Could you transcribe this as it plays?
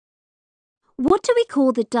What do we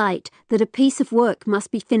call the date that a piece of work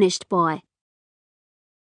must be finished by?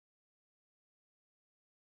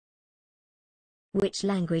 Which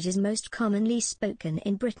language is most commonly spoken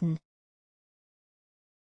in Britain?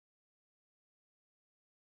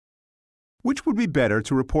 Which would be better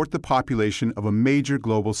to report the population of a major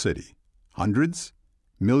global city? Hundreds,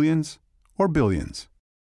 millions, or billions?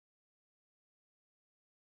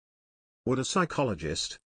 Would a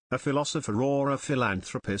psychologist, a philosopher or a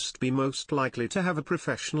philanthropist be most likely to have a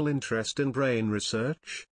professional interest in brain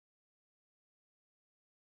research?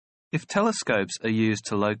 If telescopes are used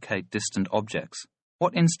to locate distant objects,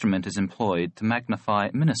 what instrument is employed to magnify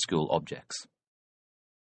minuscule objects?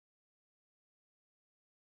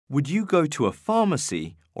 Would you go to a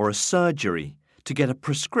pharmacy or a surgery to get a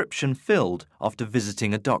prescription filled after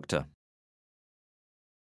visiting a doctor?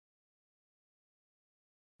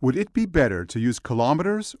 Would it be better to use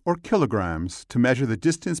kilometers or kilograms to measure the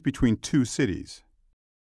distance between two cities?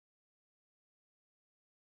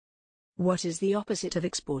 What is the opposite of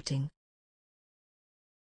exporting?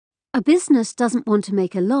 A business doesn't want to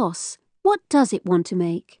make a loss. What does it want to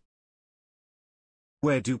make?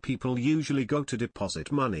 Where do people usually go to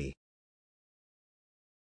deposit money?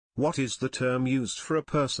 What is the term used for a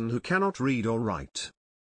person who cannot read or write?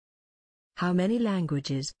 How many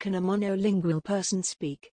languages can a monolingual person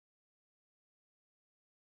speak?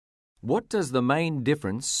 What does the main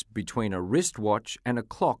difference between a wristwatch and a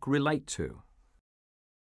clock relate to?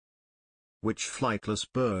 Which flightless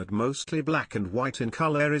bird, mostly black and white in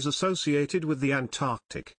color, is associated with the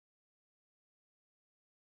Antarctic?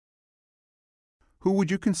 Who would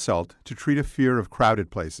you consult to treat a fear of crowded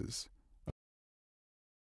places?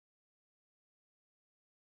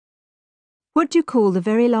 What do you call the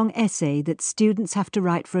very long essay that students have to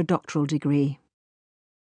write for a doctoral degree?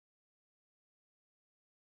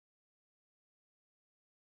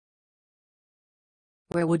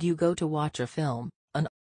 Where would you go to watch a film?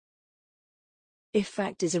 If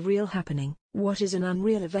fact is a real happening, what is an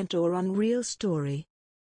unreal event or unreal story?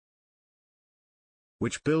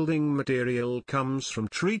 Which building material comes from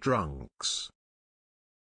tree trunks?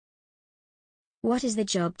 What is the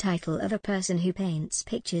job title of a person who paints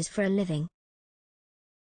pictures for a living?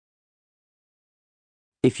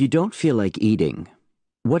 If you don't feel like eating,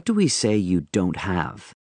 what do we say you don't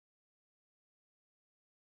have?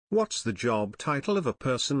 What's the job title of a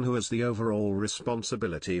person who has the overall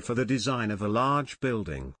responsibility for the design of a large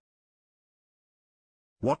building?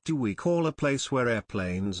 What do we call a place where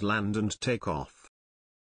airplanes land and take off?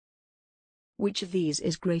 Which of these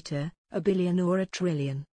is greater, a billion or a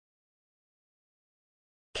trillion?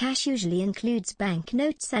 Cash usually includes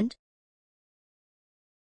banknotes and...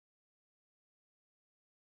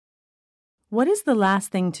 What is the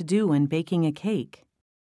last thing to do when baking a cake?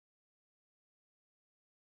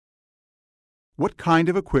 What kind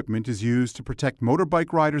of equipment is used to protect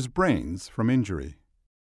motorbike riders' brains from injury?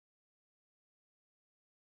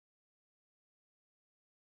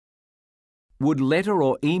 Would letter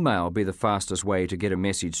or email be the fastest way to get a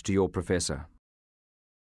message to your professor?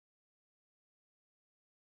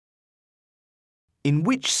 In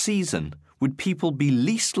which season would people be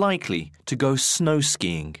least likely to go snow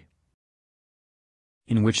skiing?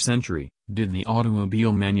 In which century did the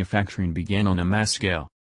automobile manufacturing begin on a mass scale?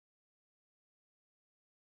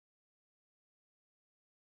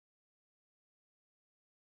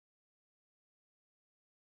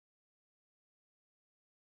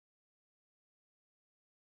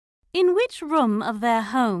 In which room of their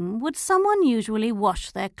home would someone usually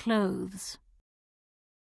wash their clothes?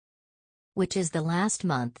 Which is the last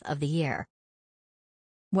month of the year?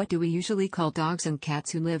 What do we usually call dogs and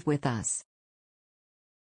cats who live with us?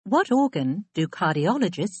 What organ do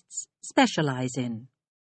cardiologists specialize in?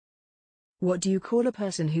 What do you call a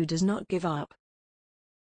person who does not give up?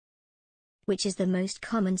 Which is the most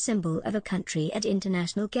common symbol of a country at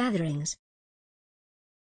international gatherings?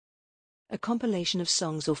 A compilation of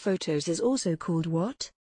songs or photos is also called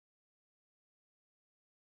what?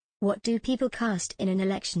 What do people cast in an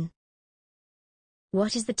election?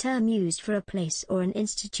 What is the term used for a place or an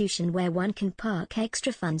institution where one can park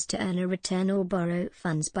extra funds to earn a return or borrow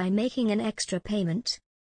funds by making an extra payment?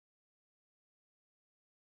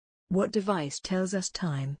 What device tells us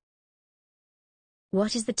time?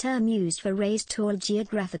 What is the term used for raised tall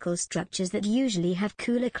geographical structures that usually have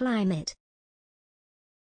cooler climate?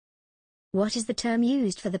 What is the term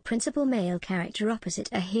used for the principal male character opposite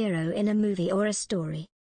a hero in a movie or a story?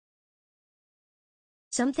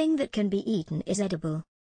 Something that can be eaten is edible.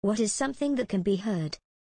 What is something that can be heard?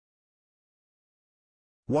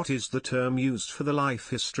 What is the term used for the life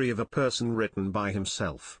history of a person written by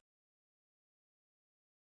himself?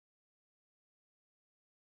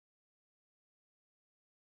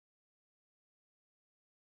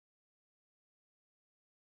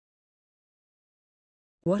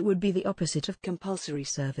 What would be the opposite of compulsory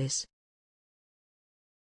service?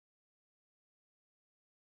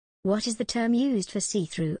 What is the term used for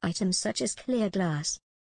see-through items such as clear glass?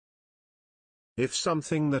 If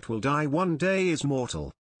something that will die one day is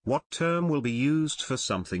mortal, what term will be used for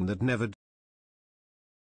something that never dies?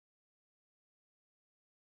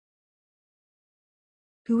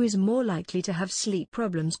 Who is more likely to have sleep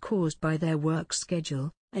problems caused by their work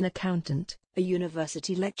schedule, an accountant, a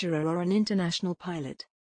university lecturer, or an international pilot?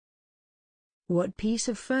 What piece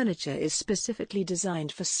of furniture is specifically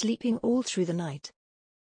designed for sleeping all through the night?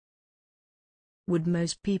 Would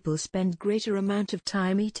most people spend greater amount of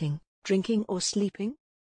time eating, drinking, or sleeping?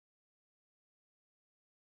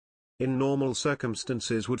 In normal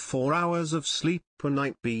circumstances, would 4 hours of sleep per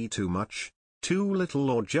night be too much, too little,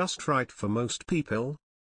 or just right for most people?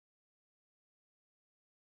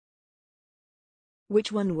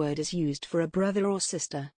 Which one word is used for a brother or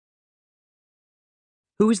sister?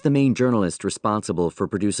 Who is the main journalist responsible for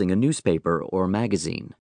producing a newspaper or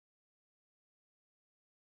magazine?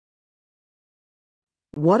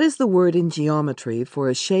 What is the word in geometry for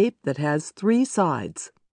a shape that has 3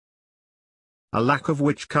 sides? A lack of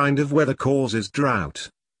which kind of weather causes drought,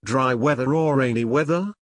 dry weather or rainy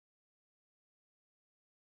weather?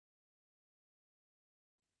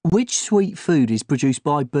 Which sweet food is produced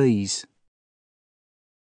by bees?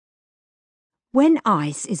 When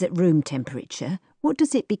ice is at room temperature, what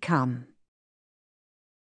does it become?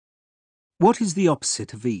 What is the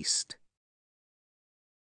opposite of east?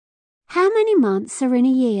 How many months are in a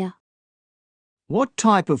year? What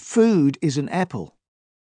type of food is an apple?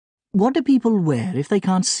 What do people wear if they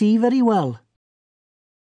can't see very well?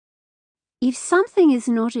 If something is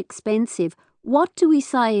not expensive, what do we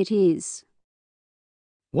say it is?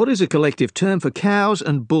 What is a collective term for cows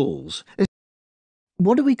and bulls?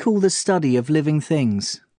 What do we call the study of living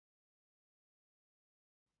things?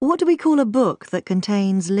 What do we call a book that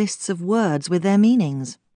contains lists of words with their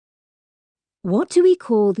meanings? What do we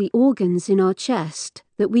call the organs in our chest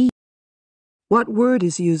that we... What word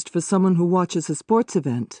is used for someone who watches a sports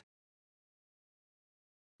event?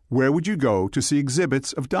 Where would you go to see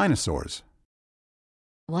exhibits of dinosaurs?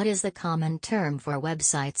 What is the common term for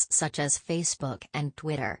websites such as Facebook and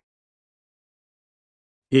Twitter?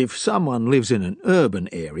 If someone lives in an urban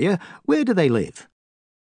area, where do they live?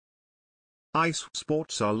 Ice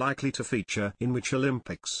sports are likely to feature in which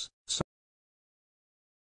Olympics?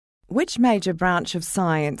 Which major branch of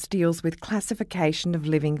science deals with classification of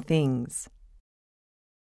living things?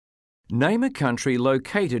 Name a country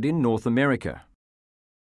located in North America.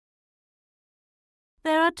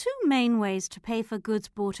 There are 2 main ways to pay for goods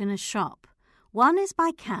bought in a shop. One is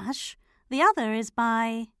by cash, the other is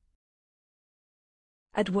by...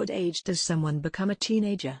 At what age does someone become a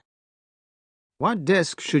teenager? What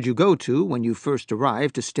desk should you go to when you first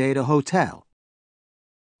arrive to stay at a hotel?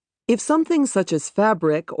 If something such as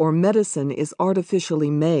fabric or medicine is artificially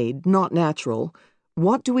made, not natural,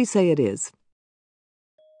 what do we say it is?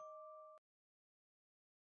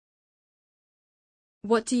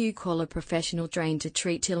 What do you call a professional trained to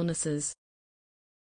treat illnesses?